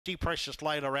Precious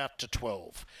Layla out to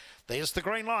 12. There's the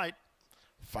green light.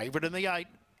 Favourite in the 8.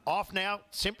 Off now,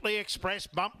 Simply Express,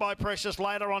 bumped by Precious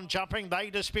Later on jumping. They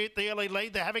dispute the early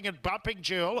lead. They're having a bumping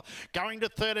duel. Going to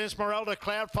third Esmeralda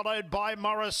Cloud, followed by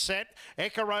Morris Set.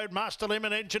 Echo Road, Master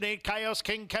Limit, Engineer Chaos,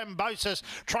 King Cambosis.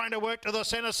 Trying to work to the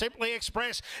centre, Simply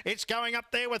Express. It's going up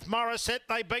there with Morris Set.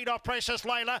 They beat off Precious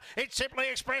Layla. It's Simply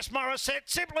Express, Morris Set,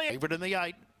 Simply. Favourite in the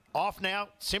 8. Off now,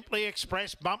 Simply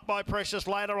Express, bumped by Precious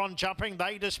Later on jumping.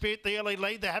 They dispute the early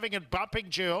lead. They're having a bumping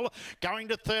duel. Going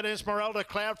to third Esmeralda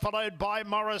Cloud, followed by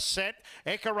Morris Set.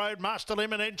 Echo Road, Master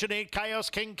Limit, Engineer Chaos,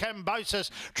 King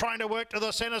Cambosis. Trying to work to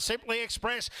the centre, Simply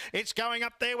Express. It's going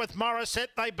up there with Morris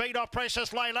Set. They beat off Precious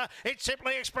Layla. It's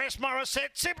Simply Express, Morris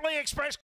Set, Simply Express.